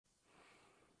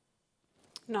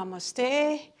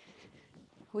Namaste.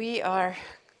 We are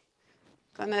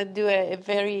gonna do a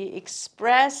very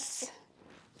express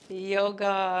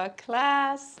yoga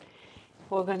class.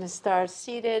 We're gonna start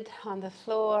seated on the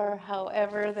floor,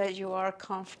 however that you are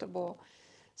comfortable.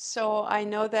 So I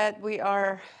know that we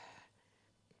are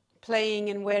playing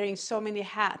and wearing so many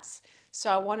hats. So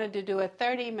I wanted to do a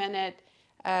 30-minute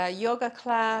yoga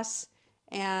class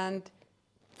and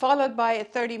followed by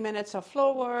 30 minutes of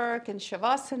floor work and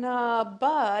Savasana.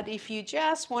 But if you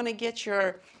just want to get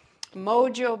your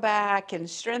mojo back and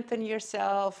strengthen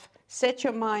yourself, set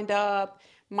your mind up,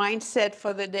 mindset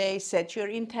for the day, set your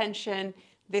intention,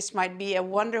 this might be a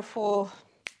wonderful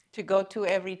to go to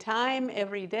every time,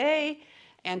 every day,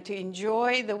 and to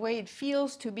enjoy the way it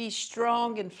feels to be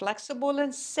strong and flexible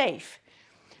and safe.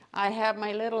 I have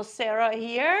my little Sara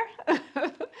here.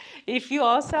 If you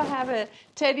also have a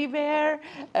teddy bear,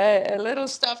 a little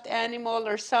stuffed animal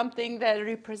or something that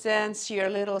represents your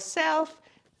little self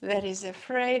that is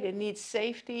afraid and needs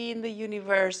safety in the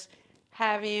universe,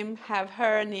 have him, have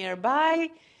her nearby,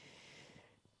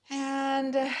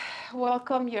 and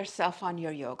welcome yourself on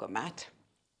your yoga mat.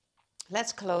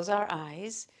 Let's close our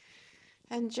eyes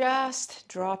and just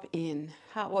drop in.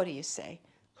 What do you say?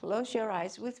 Close your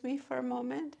eyes with me for a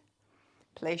moment.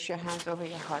 Place your hands over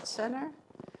your heart center.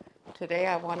 Today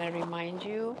I want to remind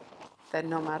you that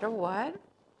no matter what,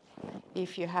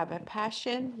 if you have a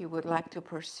passion you would like to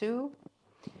pursue,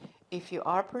 if you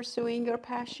are pursuing your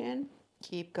passion,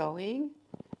 keep going.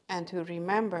 And to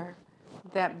remember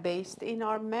that based in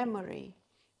our memory,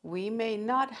 we may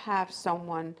not have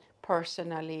someone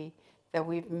personally that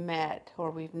we've met or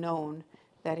we've known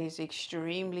that is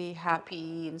extremely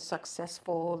happy and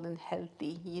successful and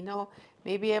healthy. You know,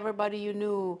 maybe everybody you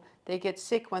knew, they get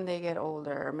sick when they get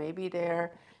older. Maybe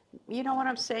they're, you know what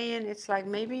I'm saying? It's like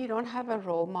maybe you don't have a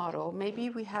role model. Maybe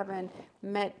we haven't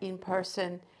met in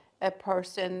person a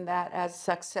person that as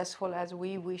successful as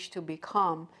we wish to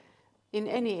become in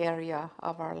any area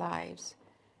of our lives.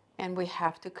 And we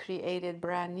have to create it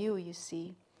brand new, you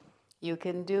see. You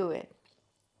can do it.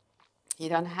 You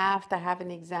don't have to have an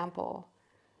example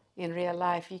in real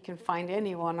life. You can find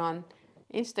anyone on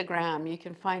Instagram. You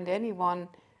can find anyone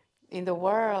in the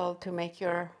world to make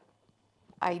your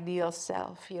ideal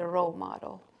self, your role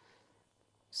model.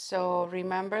 So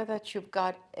remember that you've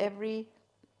got every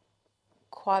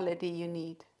quality you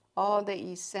need, all the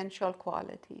essential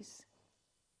qualities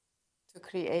to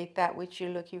create that which you're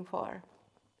looking for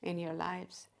in your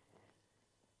lives.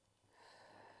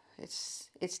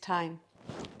 It's time.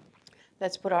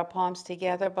 Let's put our palms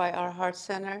together by our heart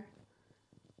center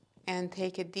and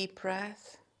take a deep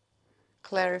breath.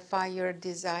 Clarify your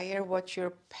desire, what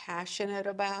you're passionate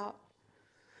about,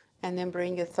 and then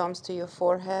bring your thumbs to your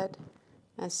forehead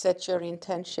and set your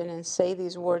intention and say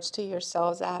these words to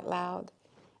yourselves out loud.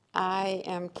 I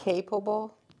am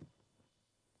capable,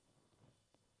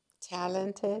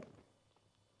 talented,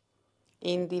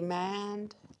 in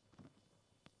demand.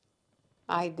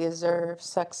 I deserve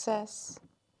success,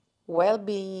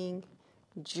 well-being,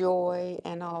 joy,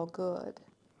 and all good.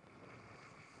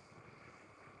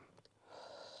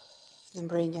 Then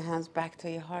bring your hands back to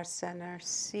your heart center,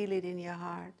 seal it in your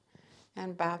heart,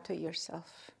 and bow to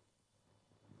yourself.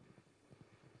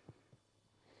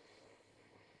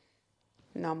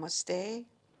 Namaste.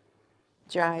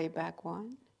 Jai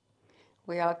Bhagwan.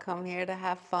 We all come here to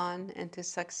have fun and to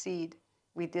succeed.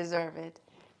 We deserve it.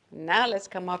 Now let's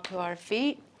come up to our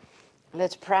feet.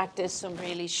 Let's practice some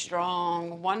really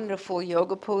strong, wonderful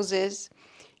yoga poses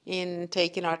in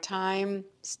taking our time,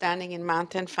 standing in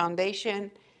mountain foundation.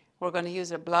 We're going to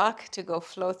use a block to go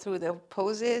flow through the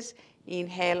poses.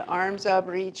 Inhale, arms up,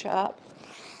 reach up.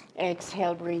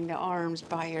 Exhale, bring the arms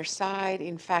by your side.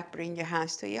 In fact, bring your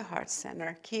hands to your heart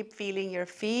center. Keep feeling your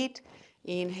feet.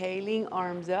 Inhaling,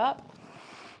 arms up.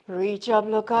 Reach up,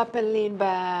 look up, and lean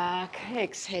back.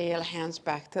 Exhale, hands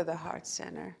back to the heart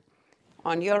center.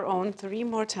 On your own, 3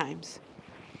 more times.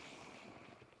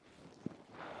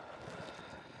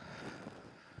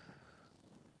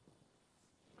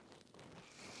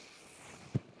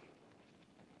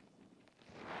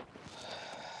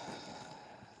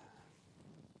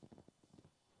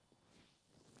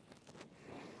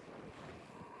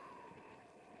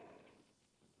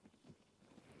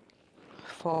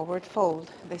 Forward fold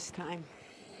this time.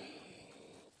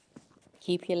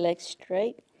 Keep your legs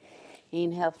straight.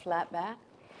 Inhale, flat back.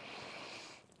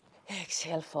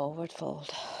 Exhale, forward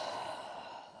fold.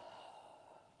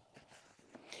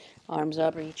 Arms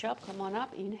up, reach up, come on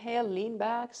up. Inhale, lean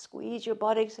back, squeeze your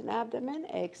buttocks and abdomen.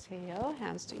 Exhale,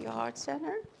 hands to your heart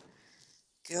center.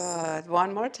 Good.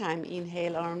 One more time.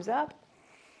 Inhale, arms up.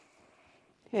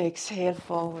 Exhale,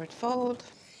 forward fold.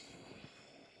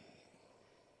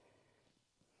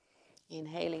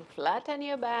 Inhaling, flatten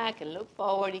your back and look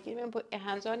forward. You can even put your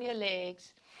hands on your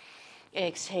legs.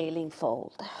 Exhaling,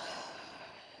 fold.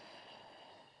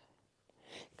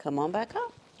 Come on back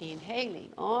up.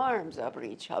 Inhaling, arms up,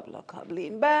 reach up, look up,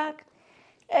 lean back.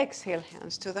 Exhale,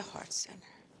 hands to the heart center.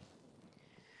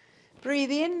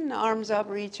 Breathe in, arms up,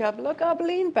 reach up, look up,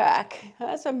 lean back.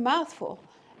 That's a mouthful.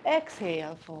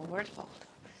 Exhale, forward fold.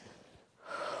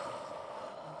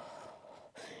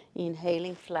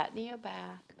 Inhaling, flatten your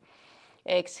back.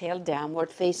 Exhale,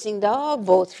 downward facing dog.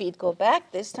 Both feet go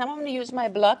back. This time I'm going to use my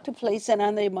block to place it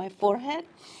under my forehead.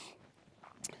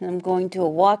 I'm going to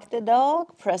walk the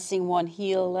dog, pressing one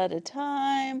heel at a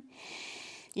time.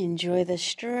 Enjoy the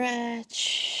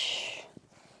stretch.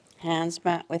 Hands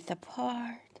mat width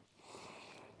apart.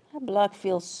 The block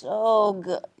feels so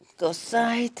good. Go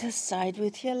side to side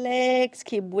with your legs.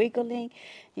 Keep wiggling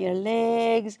your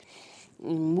legs.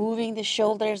 Moving the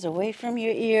shoulders away from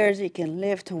your ears. You can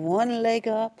lift one leg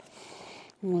up.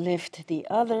 Lift the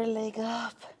other leg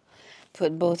up.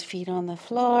 Put both feet on the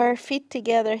floor. Feet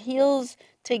together, heels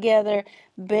together.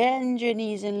 Bend your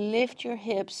knees and lift your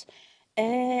hips.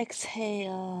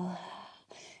 Exhale.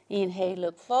 Inhale,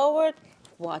 look forward.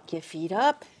 Walk your feet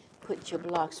up. Put your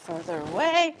blocks further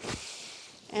away.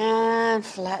 And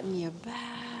flatten your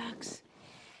backs.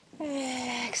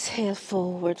 Exhale,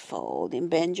 forward fold. And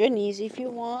bend your knees if you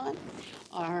want.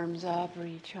 Arms up,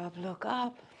 reach up, look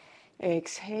up.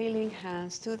 Exhaling,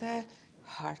 hands to the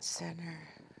heart center.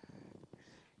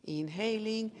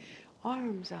 Inhaling,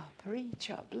 arms up, reach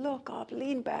up, look up,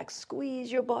 lean back,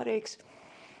 squeeze your buttocks.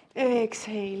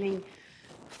 Exhaling,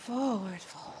 forward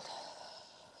fold.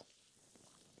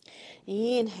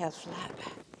 Inhale, flat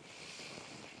back.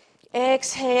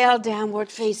 Exhale, downward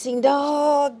facing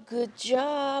dog. Good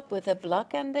job with a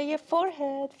block under your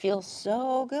forehead. Feels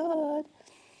so good.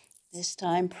 This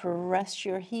time, press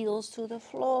your heels to the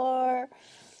floor.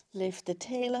 Lift the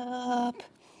tail up.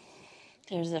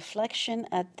 There's a flexion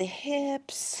at the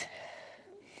hips.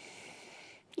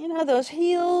 You know, those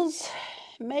heels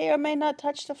may or may not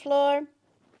touch the floor.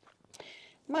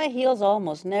 My heels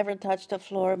almost never touch the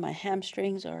floor. My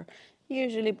hamstrings are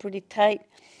usually pretty tight,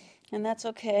 and that's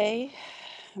okay.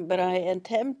 But I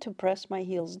attempt to press my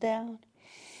heels down.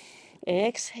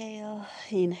 Exhale,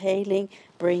 inhaling,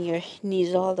 bring your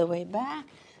knees all the way back.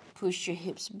 Push your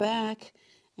hips back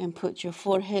and put your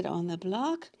forehead on the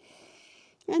block.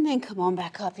 And then come on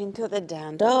back up into the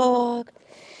down dog.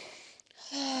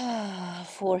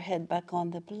 Forehead back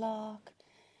on the block.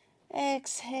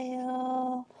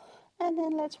 Exhale. And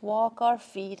then let's walk our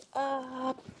feet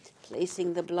up,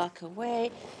 placing the block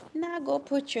away. Now go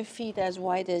put your feet as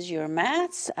wide as your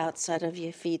mats, outside of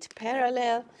your feet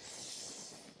parallel.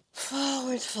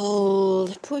 Forward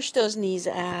fold. Push those knees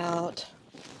out.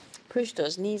 Push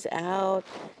those knees out.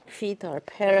 Feet are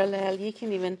parallel. You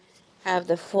can even have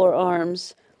the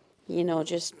forearms,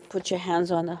 just put your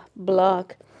hands on the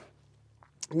block.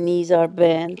 Knees are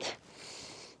bent.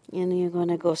 And you're going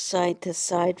to go side to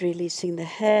side, releasing the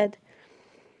head.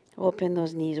 Open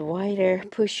those knees wider.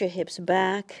 Push your hips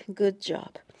back. Good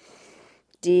job.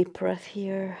 Deep breath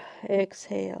here.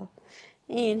 Exhale.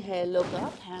 Inhale, look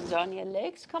up. Hands on your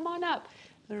legs. Come on up.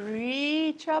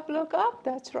 Reach up, look up.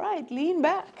 That's right. Lean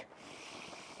back.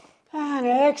 And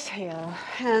exhale.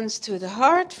 Hands to the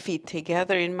heart. Feet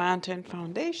together in mountain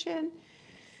foundation.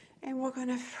 And we're going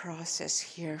to process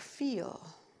here. Feel.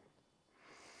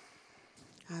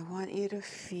 I want you to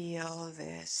feel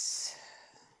this.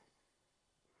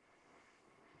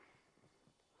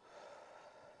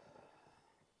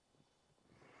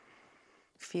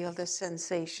 Feel the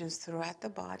sensations throughout the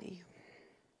body.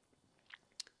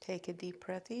 Take a deep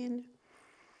breath in.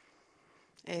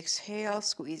 Exhale,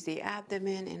 squeeze the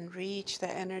abdomen and reach the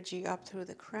energy up through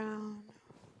the crown.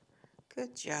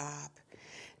 Good job.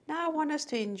 Now I want us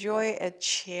to enjoy a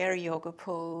chair yoga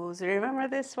pose. Remember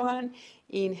this one?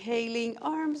 Inhaling,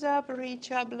 arms up,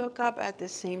 reach up, look up at the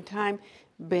same time.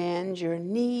 Bend your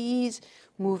knees,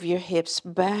 move your hips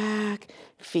back,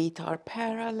 feet are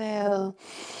parallel.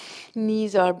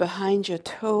 Knees are behind your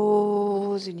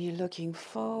toes and you're looking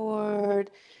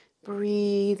forward.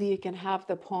 Breathe. You can have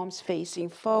the palms facing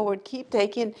forward. Keep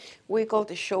taking, wiggle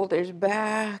the shoulders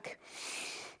back.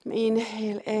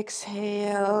 Inhale,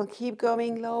 exhale. Keep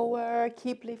going lower.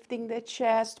 Keep lifting the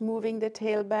chest, moving the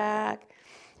tail back.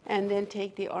 And then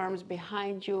take the arms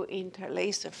behind you,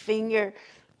 interlace a finger,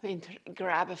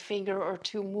 grab a finger or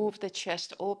two, move the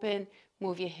chest open,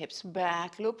 move your hips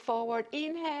back, look forward.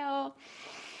 Inhale.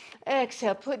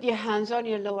 Exhale, put your hands on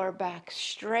your lower back.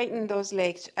 Straighten those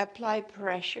legs. Apply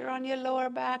pressure on your lower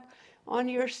back, on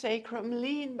your sacrum.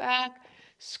 Lean back.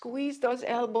 Squeeze those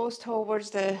elbows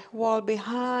towards the wall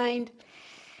behind.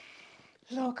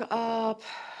 Look up,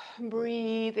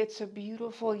 breathe. It's a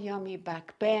beautiful, yummy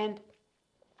back bend.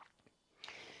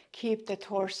 Keep the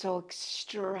torso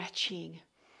stretching.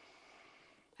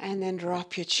 And then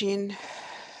drop your chin,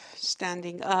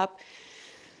 standing up.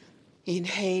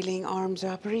 Inhaling, arms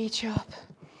up, reach up.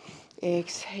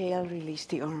 Exhale, release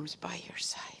the arms by your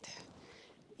side.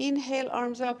 Inhale,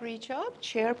 arms up, reach up,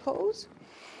 chair pose.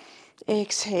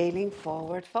 Exhaling,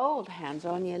 forward fold, hands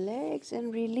on your legs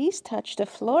and release, touch the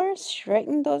floor,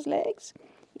 straighten those legs.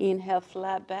 Inhale,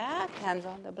 flat back, hands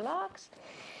on the blocks.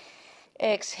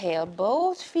 Exhale,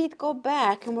 both feet go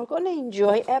back and we're going to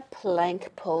enjoy a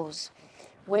plank pose.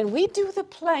 When we do the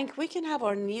plank, we can have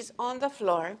our knees on the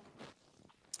floor,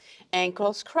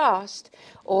 ankles crossed,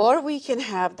 or we can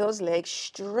have those legs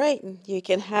straightened. You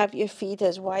can have your feet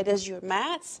as wide as your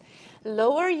mats.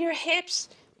 Lower your hips,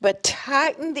 but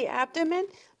tighten the abdomen.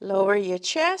 Lower your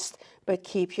chest, but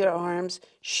keep your arms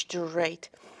straight.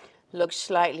 Look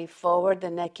slightly forward. The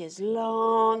neck is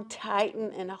long.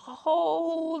 Tighten and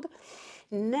hold.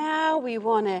 Now we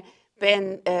want to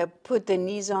bend, put the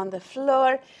knees on the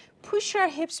floor. Push our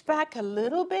hips back a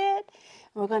little bit.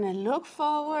 We're going to look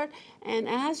forward. And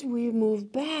as we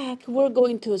move back, we're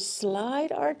going to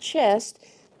slide our chest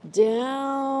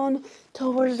down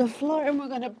towards the floor. And we're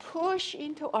going to push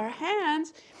into our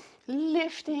hands,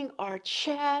 lifting our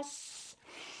chest.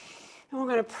 And we're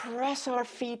going to press our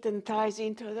feet and thighs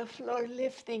into the floor,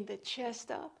 lifting the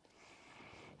chest up.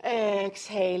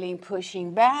 Exhaling,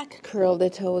 pushing back, curl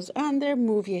the toes under,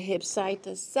 move your hips side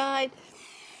to side.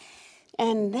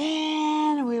 And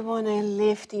then we want to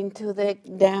lift into the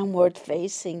downward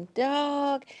facing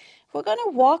dog. We're going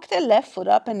to walk the left foot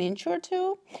up an inch or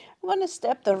two. We're going to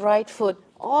step the right foot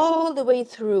all the way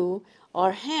through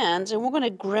our hands, and we're going to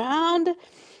ground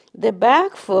the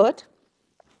back foot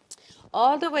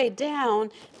all the way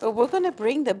down, but we're going to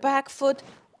bring the back foot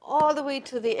all the way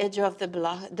to the edge of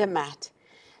the mat.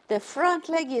 The front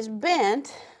leg is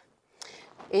bent,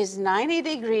 is 90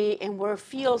 degrees, and we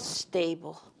feel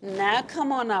stable. Now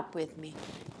come on up with me.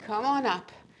 Come on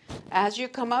up. As you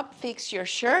come up, fix your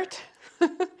shirt.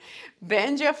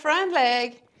 Bend your front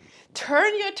leg.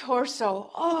 Turn your torso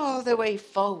all the way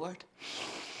forward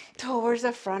towards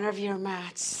the front of your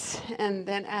mats. And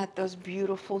then add those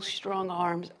beautiful strong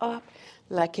arms up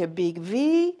like a big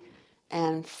V.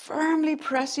 And firmly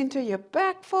press into your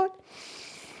back foot.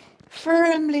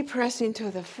 Firmly press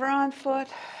into the front foot.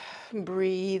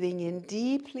 Breathing in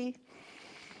deeply.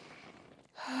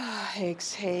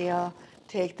 Exhale.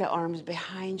 Take the arms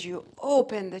behind you.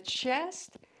 Open the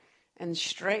chest and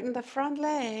straighten the front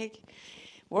leg.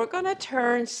 We're going to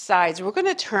turn sides. We're going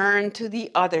to turn to the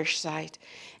other side.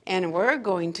 And we're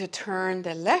going to turn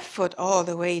the left foot all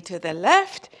the way to the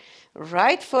left.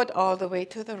 Right foot all the way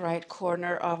to the right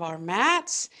corner of our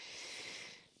mats.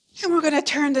 And we're going to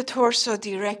turn the torso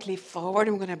directly forward.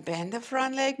 I'm going to bend the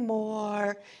front leg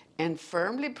more and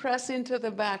firmly press into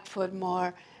the back foot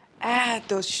more. Add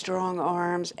those strong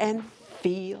arms and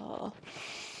feel.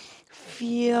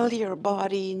 Feel your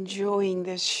body enjoying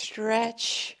this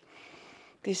stretch,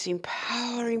 this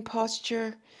empowering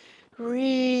posture.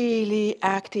 Really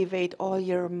activate all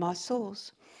your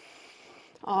muscles.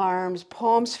 Arms,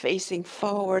 palms facing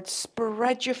forward.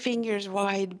 Spread your fingers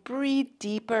wide. Breathe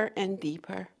deeper and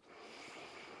deeper.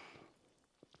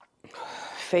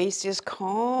 Face is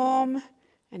calm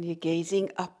and you're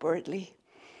gazing upwardly.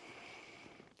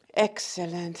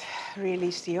 Excellent.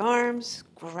 Release the arms.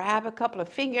 Grab a couple of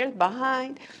fingers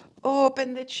behind.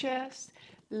 Open the chest.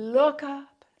 Look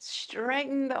up.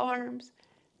 Straighten the arms.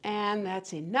 And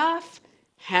that's enough.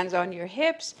 Hands on your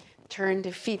hips. Turn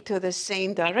the feet to the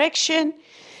same direction.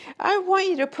 I want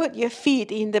you to put your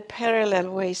feet in the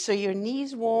parallel way so your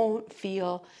knees won't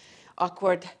feel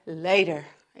awkward later.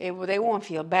 They won't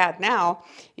feel bad now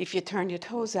if you turn your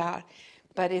toes out.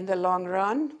 But in the long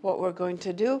run, what we're going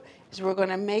to do is we're going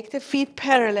to make the feet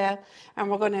parallel and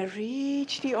we're going to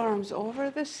reach the arms over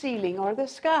the ceiling or the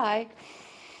sky.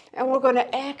 And we're going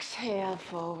to exhale,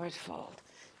 forward fold.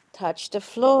 Touch the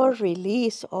floor,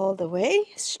 release all the way,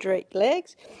 straight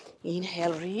legs.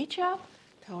 Inhale, reach up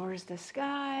towards the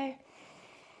sky.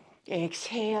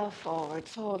 Exhale, forward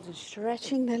fold,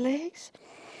 stretching the legs.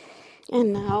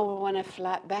 And now we want to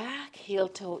flat back, heel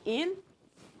toe in.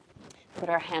 Put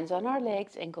our hands on our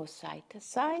legs and go side to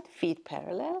side, feet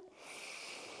parallel.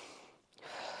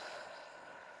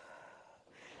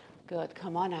 Good,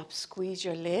 come on up, squeeze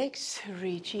your legs,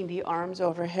 reaching the arms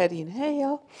overhead,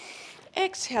 inhale.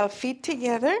 Exhale, feet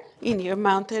together in your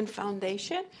mountain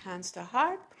foundation, hands to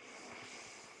heart.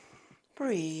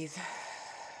 Breathe.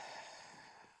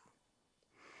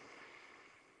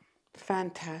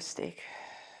 Fantastic.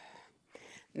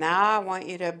 Now I want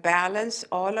you to balance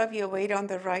all of your weight on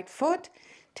the right foot.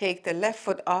 Take the left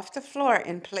foot off the floor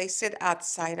and place it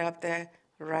outside of the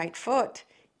right foot.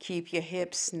 Keep your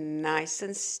hips nice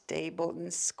and stable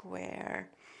and square.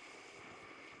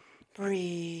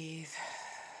 Breathe.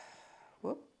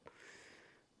 Whoop.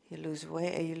 You lose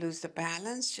weight, you lose the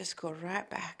balance, just go right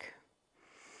back.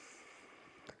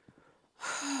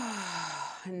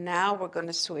 And now we're going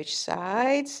to switch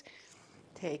sides.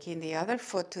 Taking the other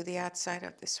foot to the outside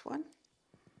of this one.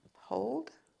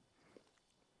 Hold.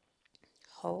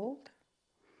 Hold.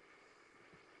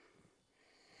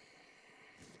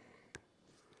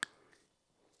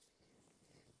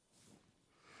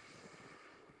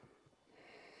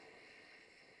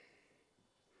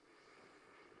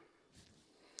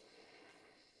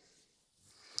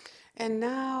 And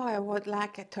now I would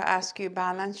like to ask you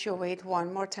balance your weight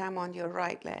one more time on your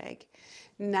right leg.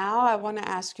 Now I want to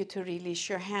ask you to release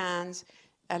your hands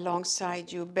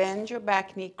alongside you. Bend your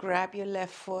back knee, grab your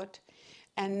left foot.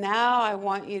 And now I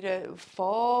want you to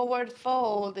forward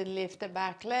fold and lift the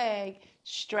back leg,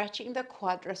 stretching the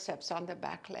quadriceps on the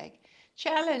back leg.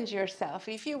 Challenge yourself.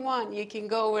 If you want, you can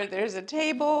go where there's a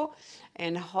table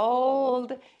and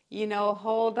hold,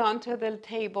 hold onto the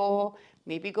table,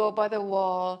 maybe go by the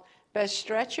wall, but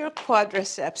stretch your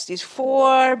quadriceps, these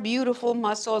 4 beautiful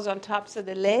muscles on tops of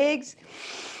the legs,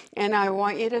 and I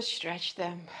want you to stretch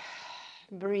them.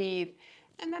 Breathe.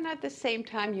 And then at the same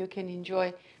time, you can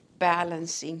enjoy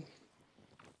balancing.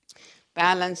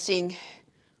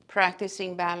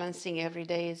 Practicing balancing every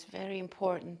day is very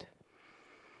important.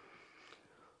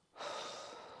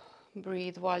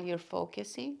 Breathe while you're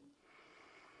focusing.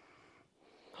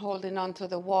 Holding onto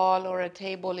the wall or a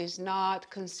table is not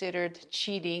considered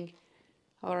cheating,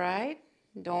 all right?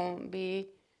 Don't be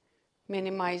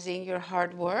minimizing your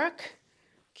hard work.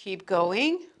 Keep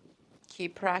going.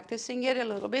 Keep practicing it a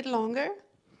little bit longer.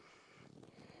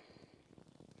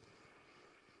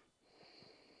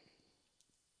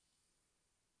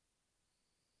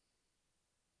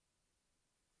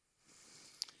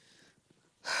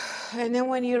 And then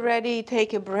when you're ready,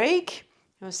 take a break.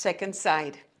 Second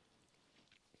side.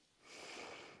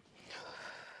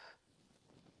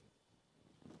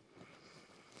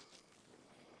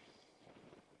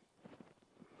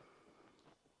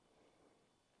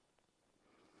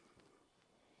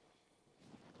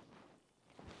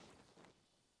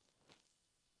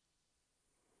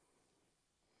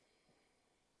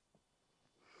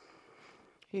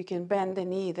 You can bend the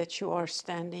knee that you are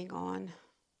standing on.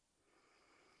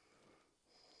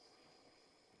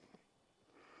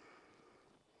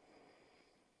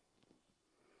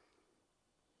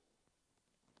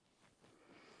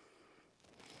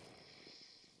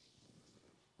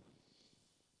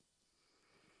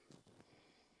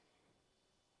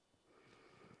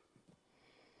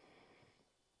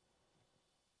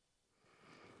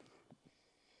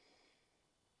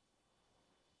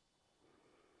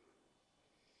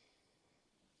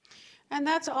 And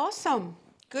that's awesome.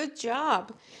 Good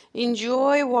job.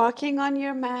 Enjoy walking on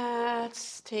your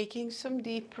mats, taking some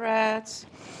deep breaths.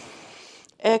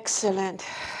 Excellent.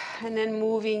 And then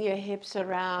moving your hips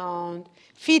around.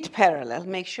 Feet parallel.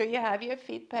 Make sure you have your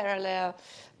feet parallel.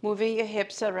 Moving your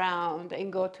hips around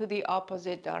and go to the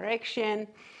opposite direction.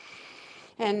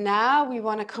 And now we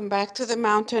want to come back to the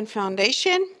mountain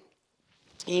foundation.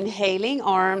 Inhaling,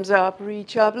 arms up,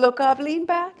 reach up, look up, lean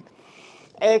back.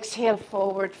 Exhale,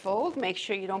 forward fold. Make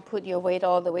sure you don't put your weight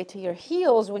all the way to your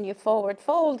heels when you forward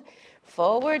fold.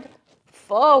 Forward,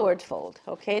 forward fold.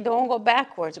 Okay, don't go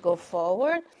backwards, go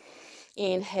forward.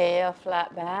 Inhale,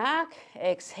 flat back.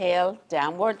 Exhale,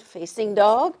 downward facing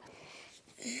dog.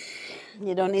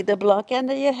 You don't need the block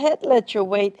under your head. Let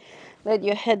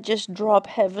your head just drop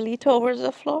heavily towards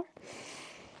the floor.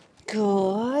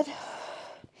 Good.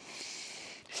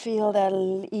 Feel that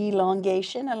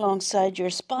elongation alongside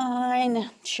your spine,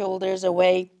 shoulders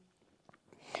away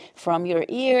from your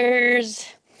ears.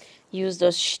 Use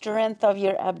the strength of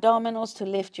your abdominals to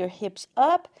lift your hips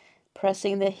up,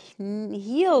 pressing the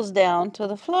heels down to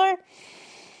the floor.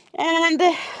 And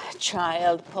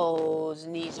child pose,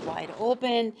 knees wide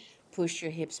open, push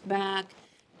your hips back,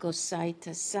 go side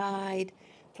to side.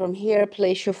 From here,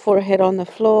 place your forehead on the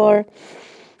floor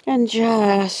and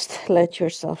just let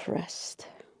yourself rest.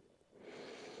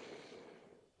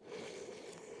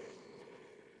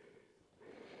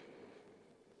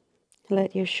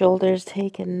 Let your shoulders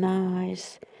take a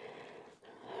nice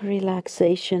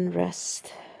relaxation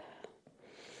rest.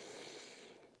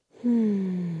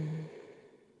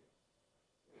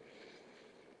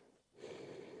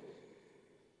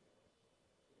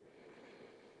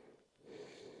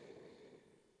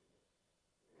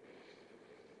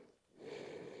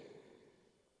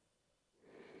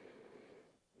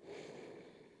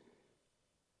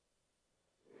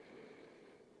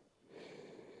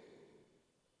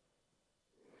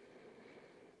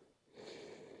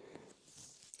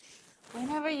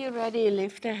 Whenever you're ready,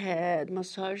 lift the head,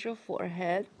 massage your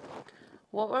forehead.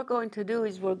 What we're going to do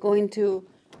is we're going to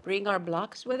bring our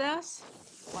blocks with us.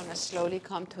 We want to slowly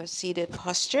come to a seated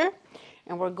posture.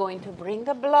 And we're going to bring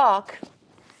the block.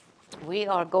 We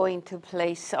are going to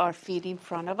place our feet in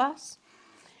front of us.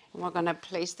 And we're going to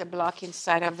place the block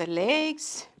inside of the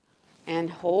legs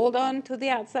and hold on to the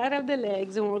outside of the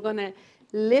legs. And we're going to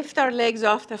lift our legs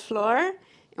off the floor.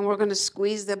 And we're going to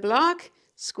squeeze the block,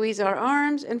 squeeze our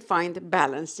arms, and find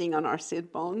balancing on our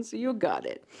sit bones. You got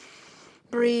it.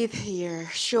 Breathe here,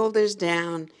 shoulders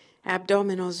down,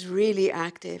 abdominals really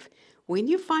active. When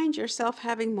you find yourself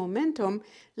having momentum,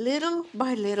 little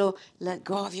by little, let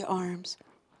go of your arms.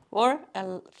 Or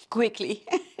quickly.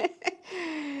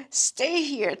 Stay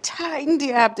here, tighten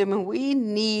the abdomen. We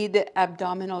need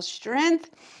abdominal strength.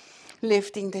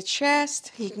 Lifting the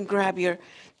chest. You can grab your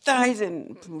thighs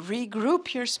and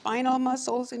regroup your spinal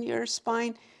muscles in your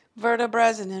spine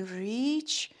vertebrae and then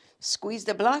reach. Squeeze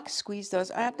the block, squeeze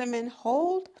those abdomen,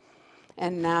 hold.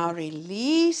 And now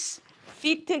release.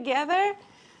 Feet together.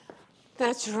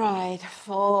 That's right,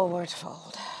 forward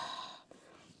fold.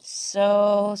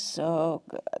 So, so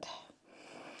good.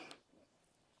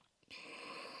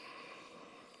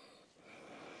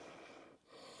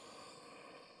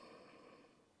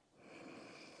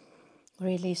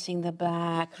 Releasing the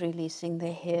back, releasing the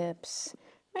hips.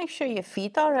 Make sure your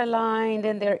feet are aligned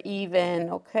and they're even,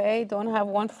 okay? Don't have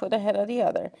one foot ahead of the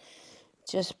other.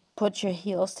 Just put your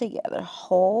heels together.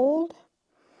 Hold,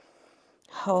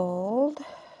 hold,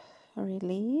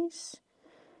 release.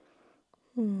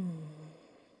 And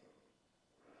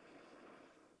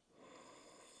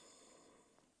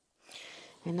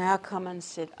now come and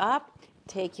sit up.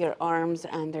 Take your arms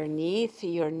underneath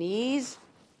your knees.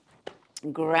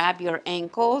 Grab your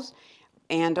ankles,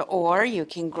 and or you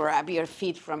can grab your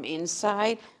feet from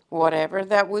inside, whatever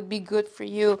that would be good for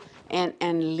you,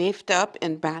 and lift up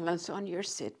and balance on your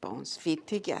sit bones, feet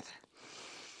together.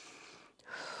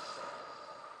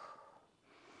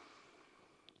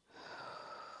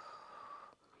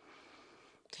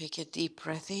 Take a deep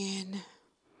breath in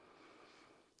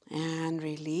and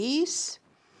release.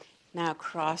 Now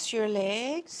cross your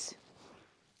legs.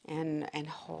 And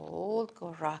hold,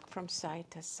 go rock from side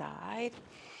to side.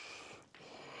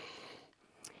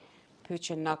 Put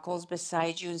your knuckles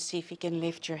beside you and see if you can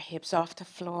lift your hips off the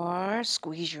floor.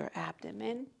 Squeeze your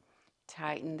abdomen.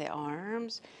 Tighten the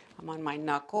arms. I'm on my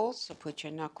knuckles, so put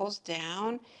your knuckles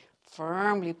down.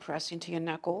 Firmly press into your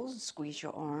knuckles. Squeeze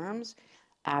your arms.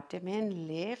 Abdomen,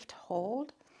 lift,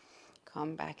 hold.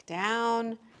 Come back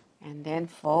down. And then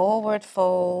forward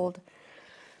fold.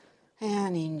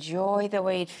 And enjoy the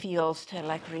way it feels to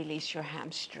like release your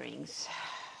hamstrings.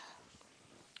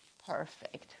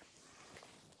 Perfect.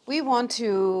 We want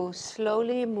to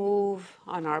slowly move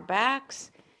on our backs.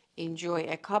 Enjoy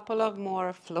a couple of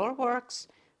more floor works,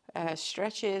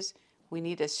 stretches. We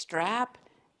need a strap,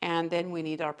 and then we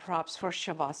need our props for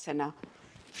Savasana.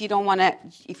 If you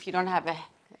don't have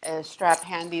a strap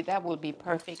handy, that will be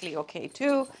perfectly okay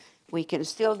too. We can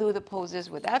still do the poses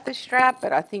without the strap,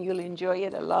 but I think you'll enjoy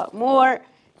it a lot more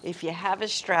if you have a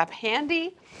strap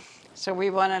handy. So we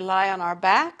want to lie on our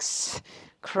backs,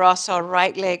 cross our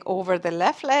right leg over the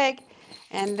left leg,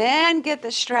 and then get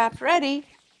the strap ready.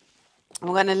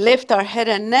 We're going to lift our head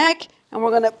and neck, and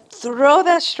we're going to throw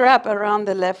that strap around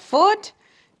the left foot,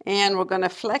 and we're going to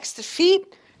flex the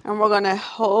feet, and we're going to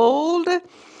hold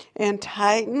and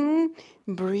tighten,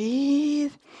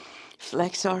 breathe,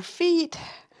 flex our feet.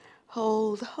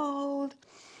 Hold, hold.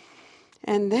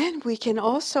 And then we can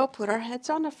also put our heads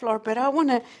on the floor, but I want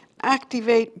to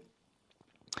activate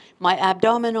my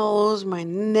abdominals, my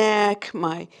neck,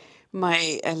 my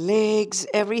legs,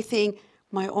 everything,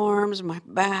 my arms, my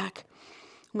back.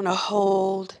 I'm going to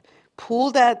hold.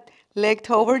 Pull that leg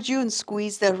towards you and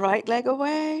squeeze the right leg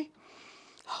away.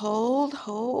 Hold,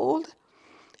 hold.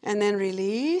 And then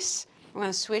release. I'm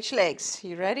going to switch legs.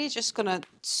 You ready? Just going to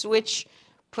switch.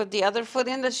 Put the other foot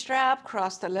in the strap,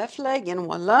 cross the left leg, and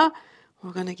voila.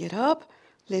 We're going to get up,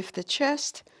 lift the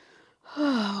chest,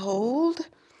 hold,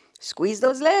 squeeze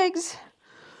those legs,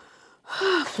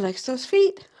 flex those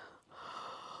feet.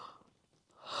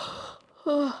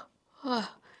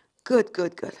 Good,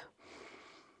 good, good.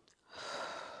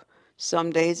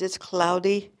 Some days it's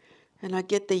cloudy, and I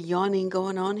get the yawning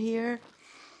going on here,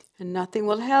 and nothing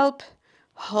will help.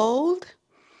 Hold.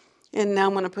 And now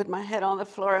I'm going to put my head on the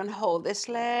floor and hold this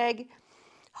leg.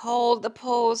 Hold the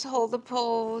pose, hold the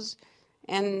pose.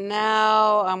 And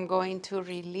now I'm going to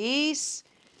release.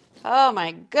 Oh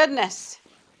my goodness.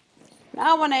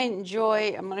 Now I want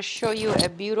to I'm going to show you a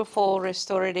beautiful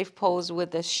restorative pose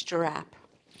with the strap.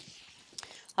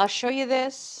 I'll show you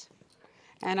this.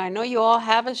 And I know you all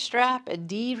have a strap, a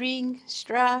D-ring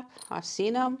strap. I've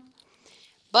seen them.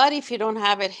 But if you don't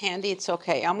have it handy, it's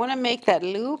okay. I'm going to make that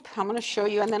loop. I'm going to show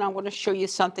you, and then I'm going to show you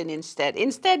something instead.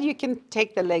 Instead, you can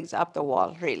take the legs up the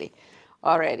wall, really,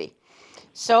 already.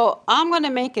 So I'm going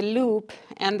to make a loop,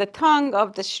 and the tongue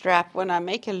of the strap, when I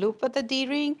make a loop with the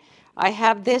D-ring, I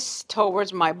have this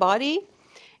towards my body,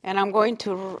 and I'm going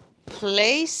to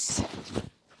place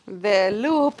the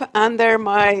loop under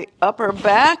my upper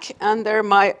back, under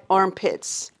my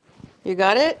armpits. You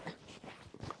got it?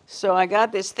 So I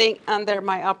got this thing under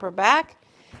my upper back.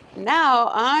 Now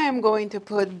I am going to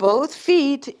put both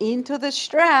feet into the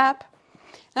strap.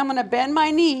 I'm going to bend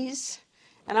my knees,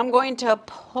 and I'm going to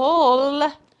pull.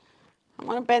 I'm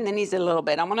going to bend the knees a little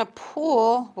bit. I'm going to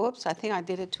pull. Whoops, I think I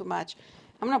did it too much.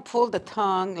 I'm going to pull the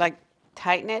tongue, like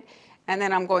tighten it, and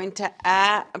then I'm going to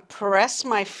press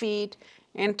my feet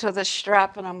into the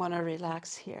strap, and I'm going to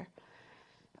relax here.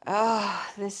 Oh,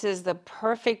 this is the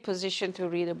perfect position to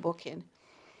read a book in,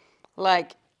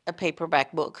 like a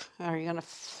paperback book, or you're going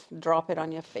to drop it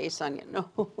on your face, on your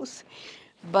nose.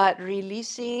 But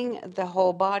releasing the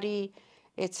whole body,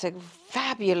 it's a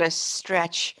fabulous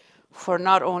stretch for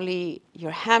not only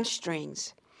your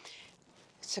hamstrings,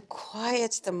 it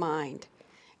quiets the mind,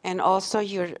 and also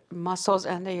your muscles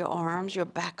under your arms, your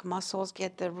back muscles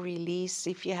get the release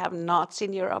if you have knots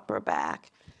in your upper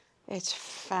back. It's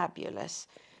fabulous.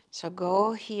 So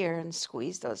go here and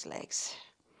squeeze those legs.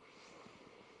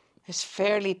 It's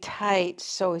fairly tight,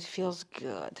 so it feels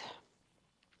good.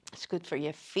 It's good for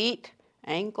your feet,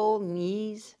 ankle,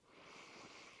 knees.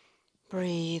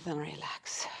 Breathe and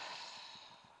relax.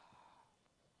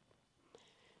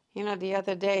 You know, the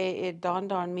other day it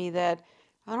dawned on me that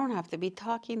I don't have to be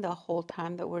talking the whole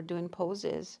time that we're doing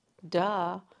poses.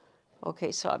 Duh.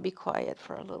 Okay, so I'll be quiet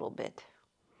for a little bit.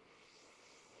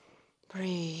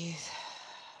 Breathe.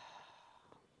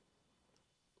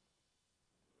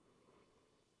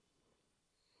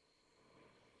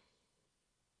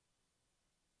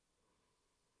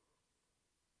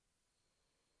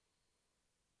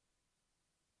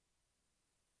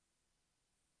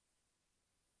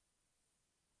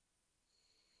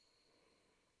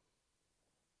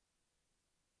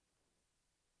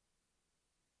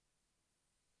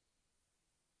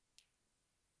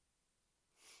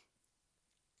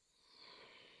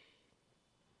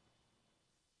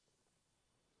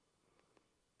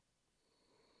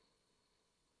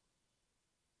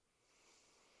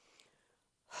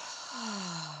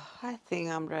 I think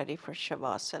I'm ready for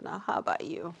Savasana. How about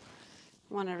you?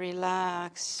 I want to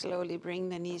relax, slowly bring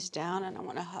the knees down, and I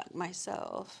want to hug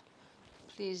myself.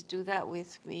 Please do that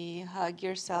with me. Hug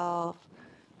yourself,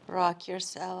 rock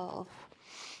yourself.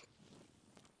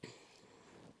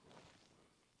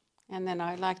 And then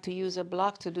I like to use a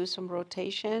block to do some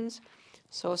rotations.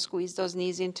 So squeeze those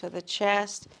knees into the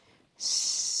chest.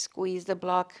 Squeeze the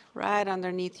block right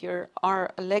underneath your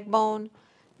leg bone.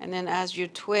 And then as you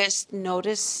twist,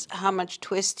 notice how much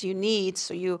twist you need.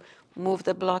 So you move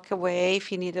the block away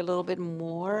if you need a little bit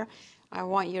more. I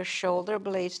want your shoulder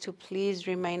blades to please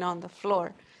remain on the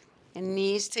floor. And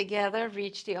knees together,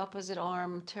 reach the opposite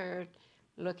arm, turn,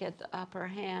 look at the upper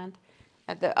hand,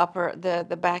 at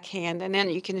the back hand, and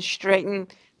then you can straighten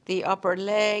the upper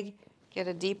leg, get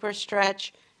a deeper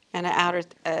stretch, and an outer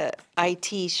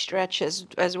IT stretch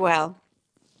as well,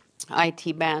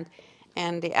 IT band,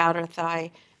 and the outer thigh.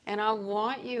 And I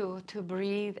want you to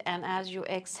breathe, and as you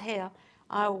exhale,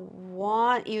 I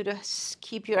want you to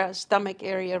keep your stomach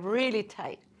area really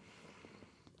tight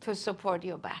to support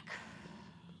your back.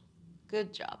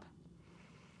 Good job.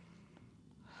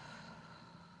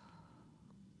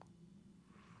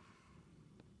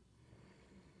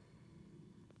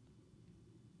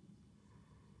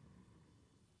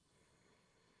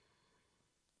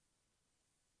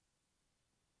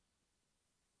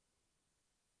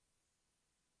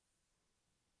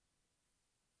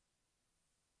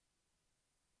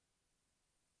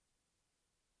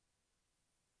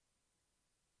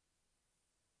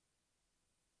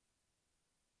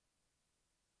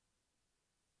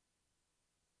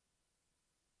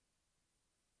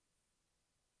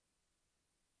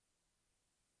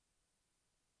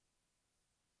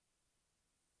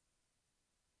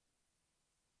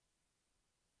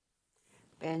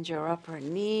 Bend your upper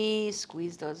knee,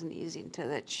 squeeze those knees into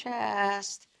the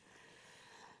chest,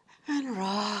 and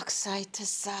rock side to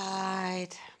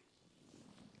side.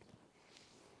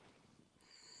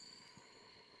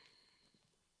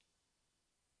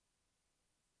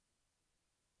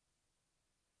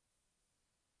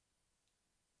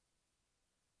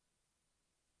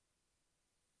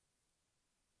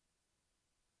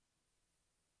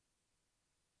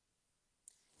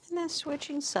 And then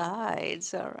switching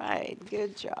sides. All right,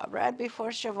 good job. Right before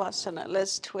Shavasana,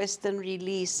 let's twist and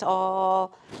release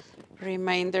all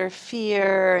reminder,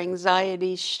 fear,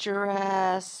 anxiety,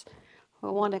 stress. We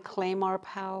want to claim our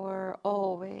power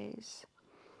always.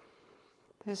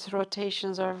 These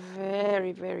rotations are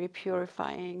very, very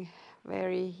purifying,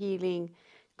 very healing,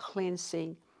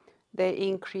 cleansing. They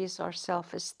increase our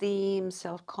self-esteem,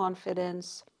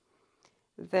 self-confidence.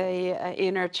 The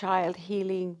inner child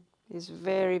healing is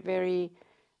very, very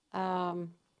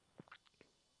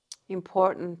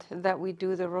important that we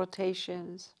do the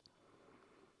rotations.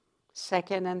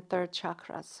 Second and third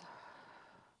chakras,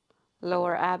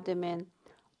 lower abdomen,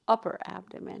 upper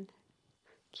abdomen.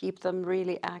 Keep them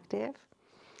really active.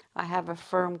 I have a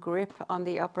firm grip on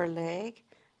the upper leg.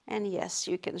 And yes,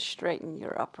 you can straighten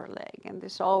your upper leg. And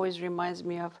this always reminds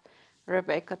me of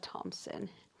Rebecca Thompson.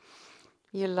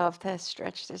 You love to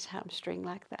stretch this hamstring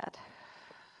like that.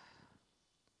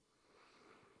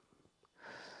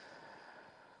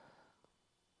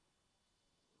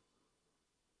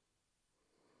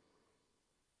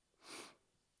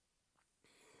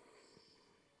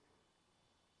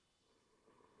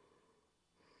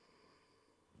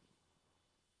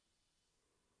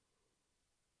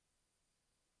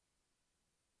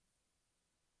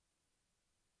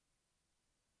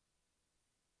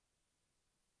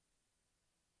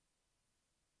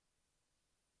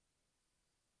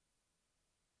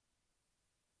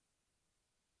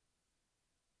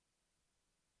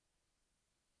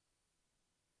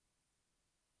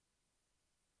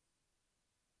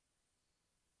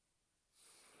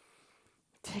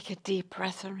 Take a deep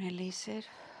breath and release it.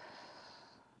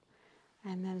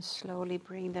 And then slowly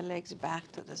bring the legs back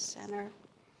to the center.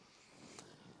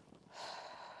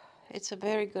 It's a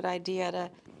very good idea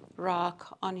to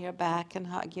rock on your back and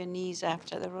hug your knees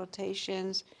after the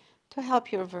rotations to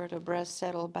help your vertebrae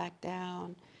settle back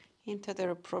down into their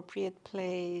appropriate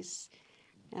place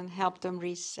and help them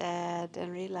reset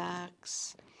and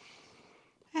relax.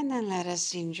 And then let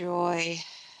us enjoy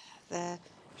the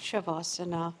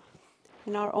Shavasana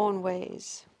in our own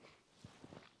ways.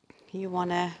 You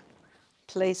want to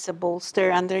place a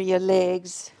bolster under your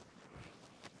legs.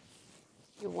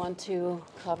 You want to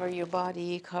cover your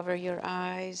body, cover your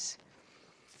eyes.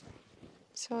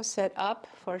 So set up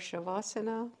for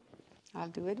Shavasana. I'll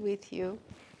do it with you.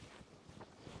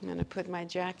 I'm going to put my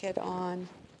jacket on.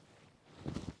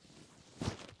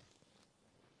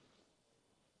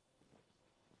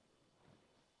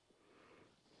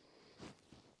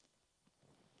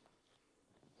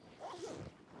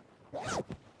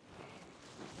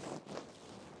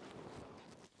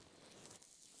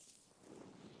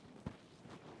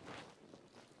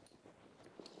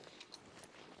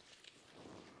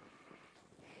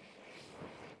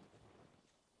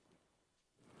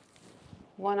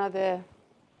 One of the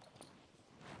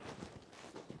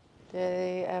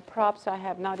props I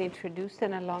have not introduced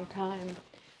in a long time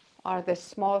are the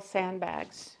small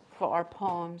sandbags for our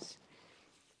palms.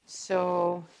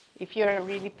 So if you're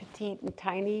really petite and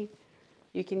tiny,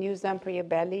 you can use them for your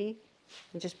belly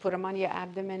and just put them on your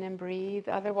abdomen and breathe.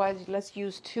 Otherwise, let's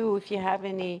use two if you have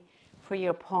any for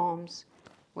your palms,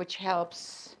 which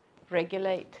helps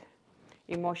regulate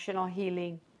emotional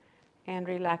healing and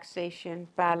relaxation,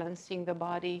 balancing the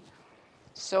body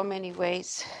so many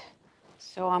ways.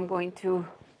 So I'm going to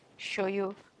show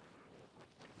you.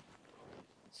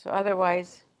 So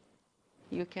otherwise,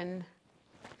 you can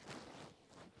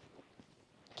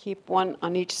keep one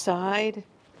on each side.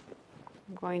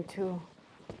 I'm going to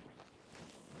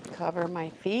cover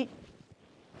my feet.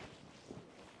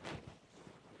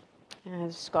 And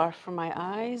a scarf for my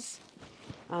eyes.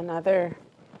 Another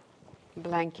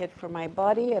blanket for my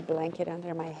body, a blanket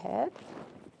under my head.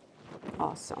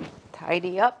 Awesome.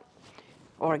 Tidy up,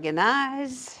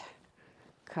 organize,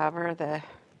 cover the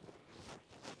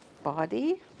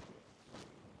body.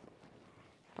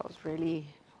 That was really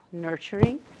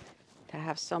nurturing to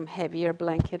have some heavier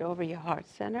blanket over your heart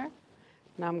center.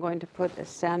 Now I'm going to put the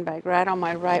sandbag right on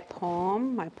my right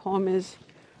palm. My palm is,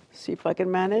 see if I can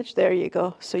manage. There you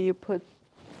go. So you put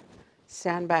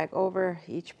sandbag over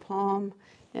each palm.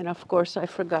 And of course, I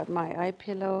forgot my eye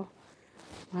pillow.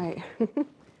 My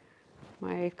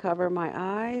cover my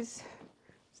eyes.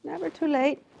 It's never too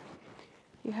late.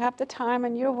 You have the time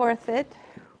and you're worth it.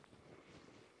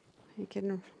 You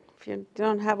can, if you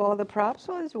don't have all the props,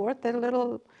 well, it's worth it. A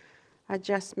little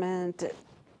adjustment,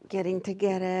 getting to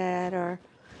get it, or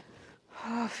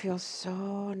oh, it feels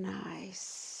so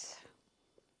nice.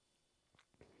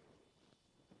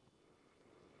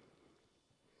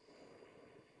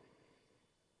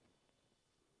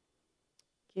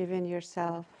 Giving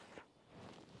yourself,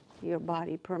 your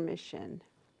body permission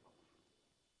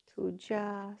who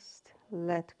just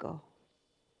let go.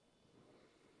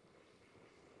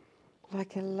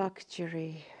 Like a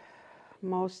luxury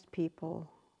most people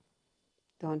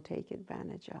don't take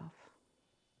advantage of.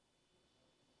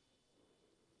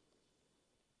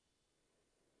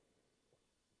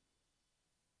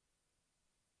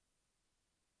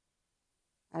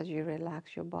 As you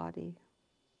relax your body,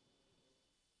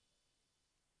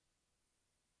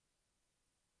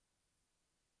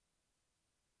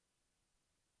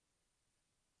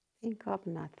 think of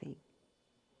nothing.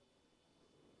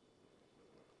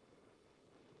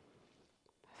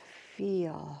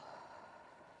 Feel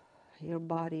your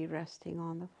body resting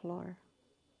on the floor.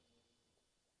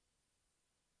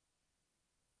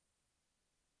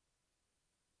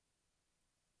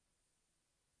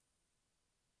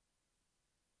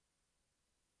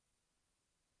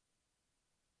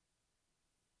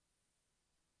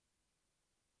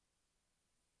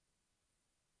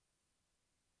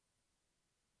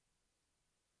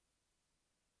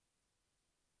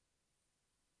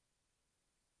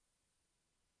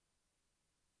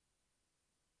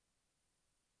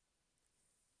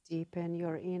 Deepen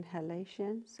your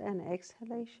inhalations and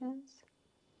exhalations.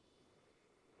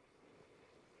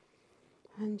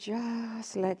 And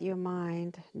just let your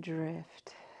mind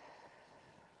drift.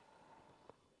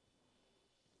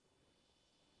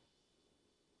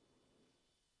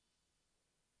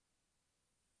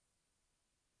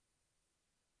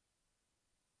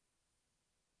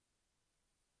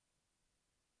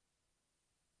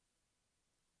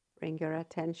 Bring your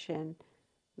attention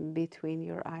between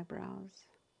your eyebrows.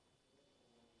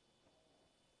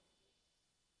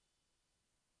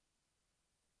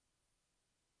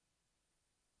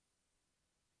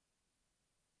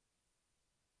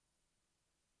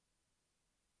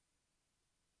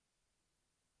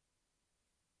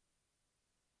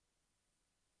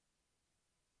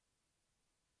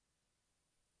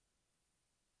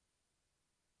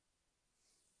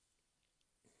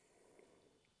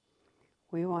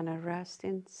 We want to rest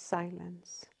in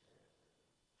silence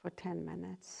for 10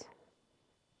 minutes,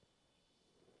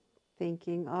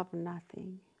 thinking of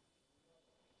nothing.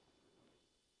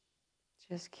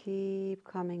 Just keep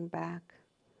coming back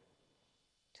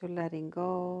to letting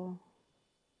go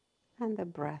and the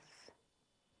breath.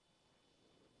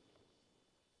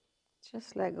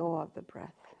 Just let go of the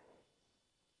breath.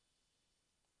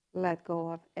 Let go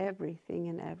of everything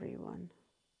and everyone.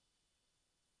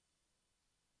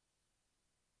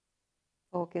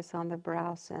 Focus on the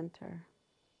brow center.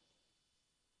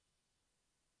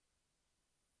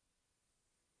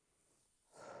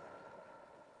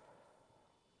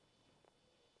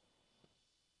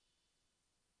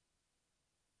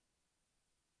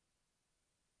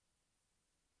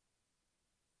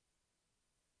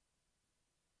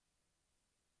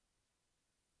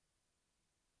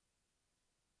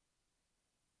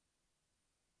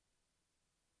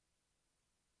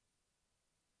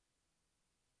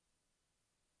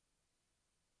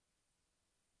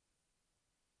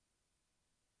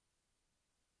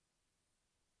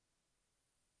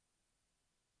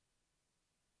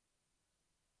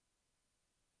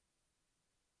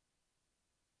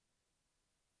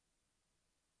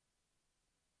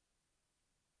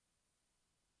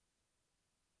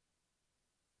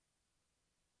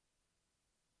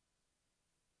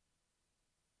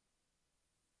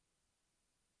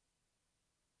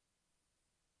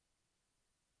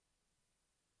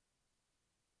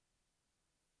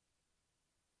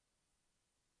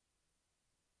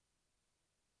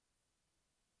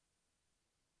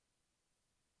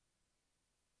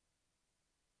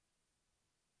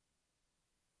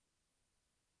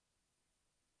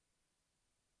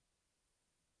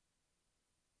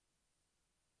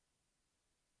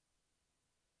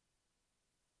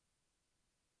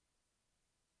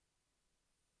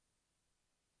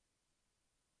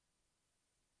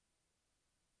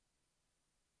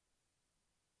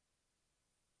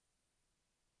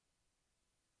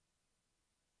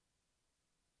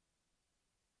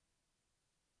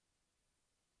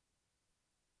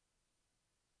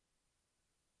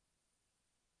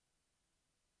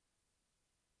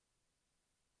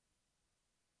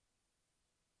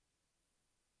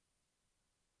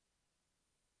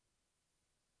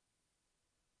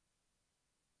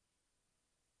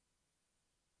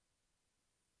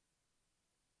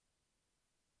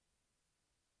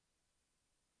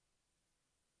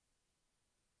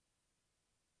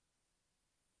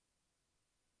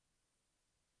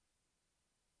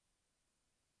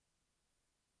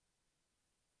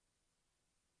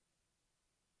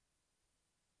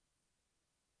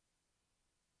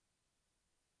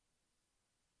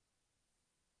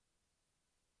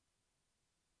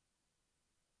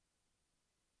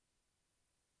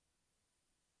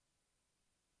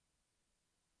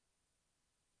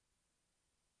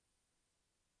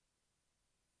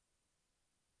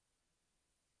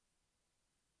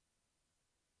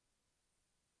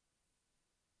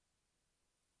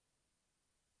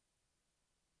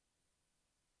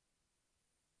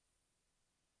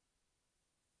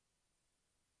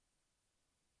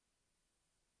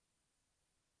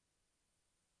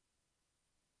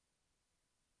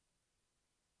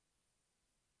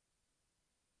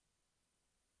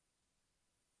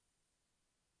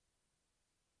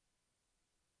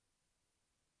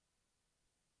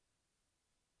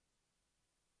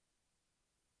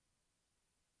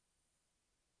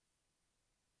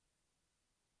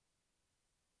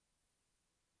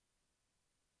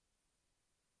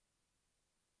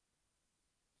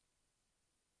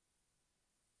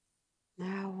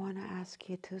 Now I want to ask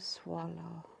you to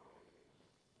swallow.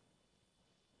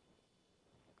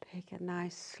 Take a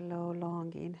nice, slow,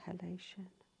 long inhalation.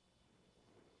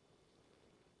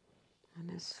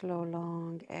 And a slow,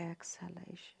 long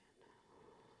exhalation.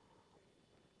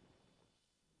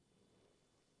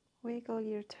 Wiggle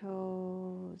your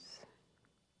toes,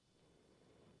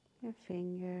 your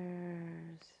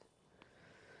fingers.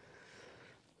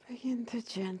 Begin to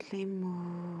gently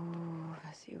move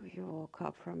as you woke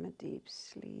up from a deep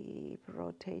sleep.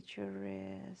 Rotate your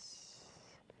wrists.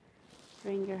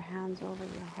 Bring your hands over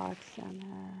your heart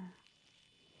center.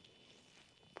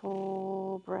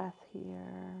 Full breath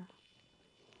here.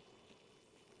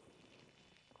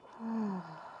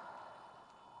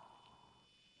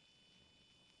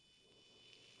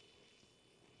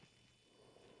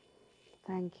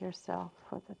 Thank yourself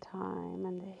for the time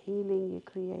and the healing you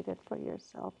created for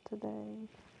yourself today.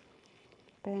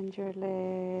 Bend your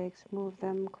legs, move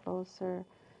them closer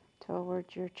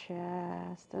towards your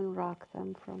chest and rock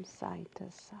them from side to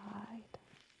side.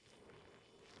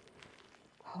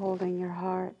 Holding your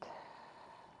heart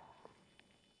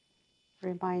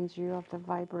reminds you of the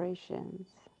vibrations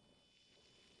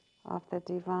of the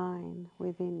divine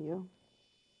within you.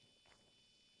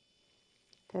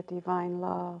 The divine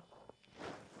love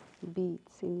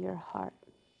beats in your heart,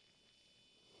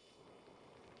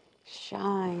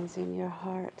 shines in your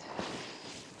heart.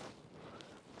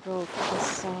 Roll to the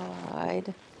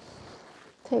side.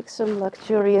 Take some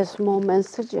luxurious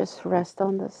moments to just rest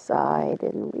on the side,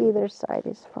 and either side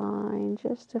is fine,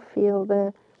 just to feel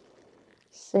the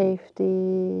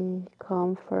safety,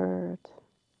 comfort,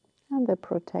 and the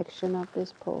protection of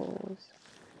this pose.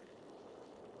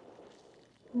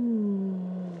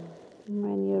 When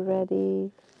you're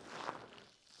ready,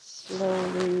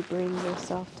 slowly bring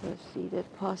yourself to a seated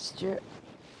posture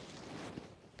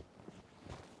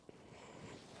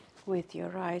with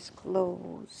your eyes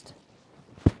closed.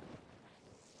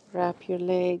 Wrap your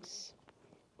legs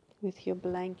with your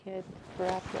blanket.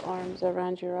 Wrap your arms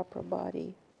around your upper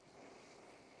body.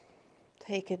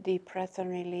 Take a deep breath and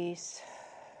release.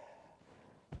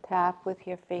 Tap with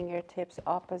your fingertips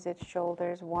opposite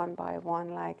shoulders one by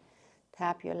one, like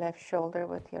tap your left shoulder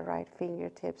with your right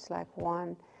fingertips like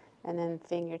one, and then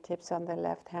fingertips on the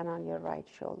left hand on your right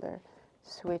shoulder.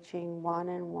 Switching one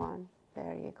and one.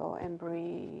 There you go. And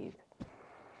breathe.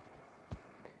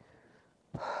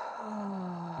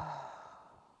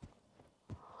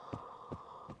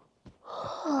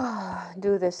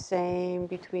 Do the same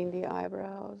between the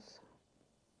eyebrows,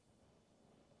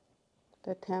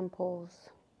 the temples,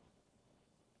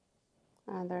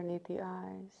 underneath the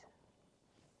eyes,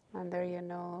 under your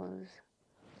nose,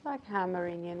 like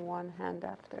hammering in one hand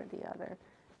after the other,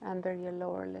 under your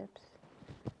lower lips,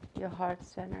 your heart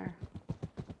center.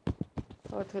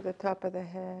 Go to the top of the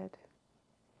head,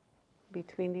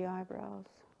 between the eyebrows,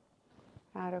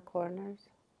 outer corners,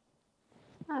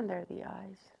 under the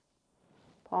eyes.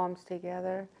 Palms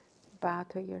together, bow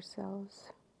to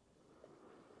yourselves.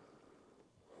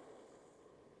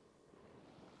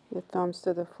 Your thumbs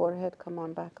to the forehead, come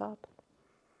on back up.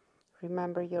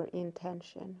 Remember your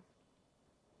intention.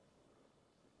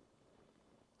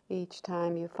 Each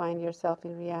time you find yourself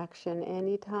in reaction,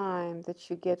 any time that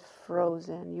you get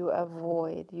frozen, you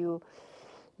avoid, you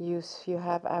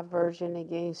have aversion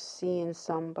against seeing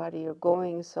somebody or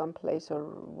going someplace or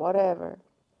whatever,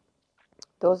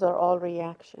 those are all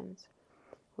reactions.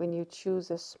 When you choose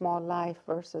a small life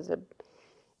versus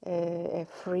a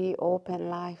free, open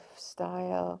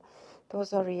lifestyle,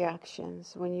 those are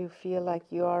reactions. When you feel like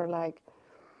you are like,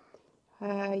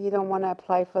 you don't want to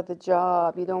apply for the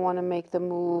job, you don't want to make the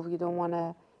move, you don't want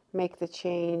to make the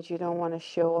change, you don't want to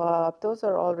show up, those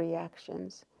are all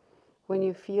reactions. When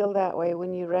you feel that way,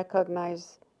 when you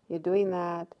recognize you're doing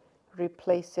that,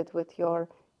 replace it with your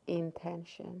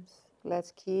intentions.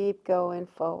 Let's keep going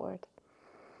forward.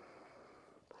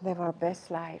 Live our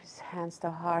best lives. Hands to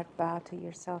heart, bow to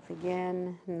yourself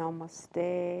again.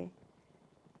 Namaste.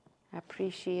 I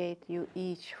appreciate you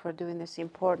each for doing this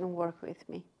important work with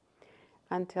me.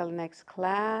 Until next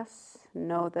class,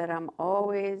 know that I'm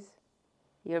always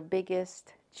your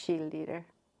biggest cheerleader.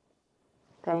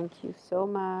 Thank you so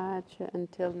much.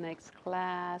 Until next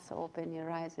class, open your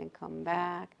eyes and come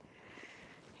back.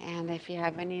 And if you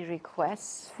have any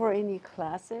requests for any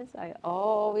classes, I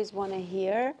always want to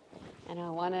hear, and I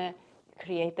want to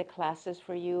create the classes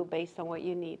for you based on what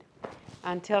you need.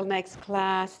 Until next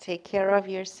class, take care of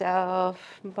yourself.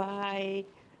 Bye.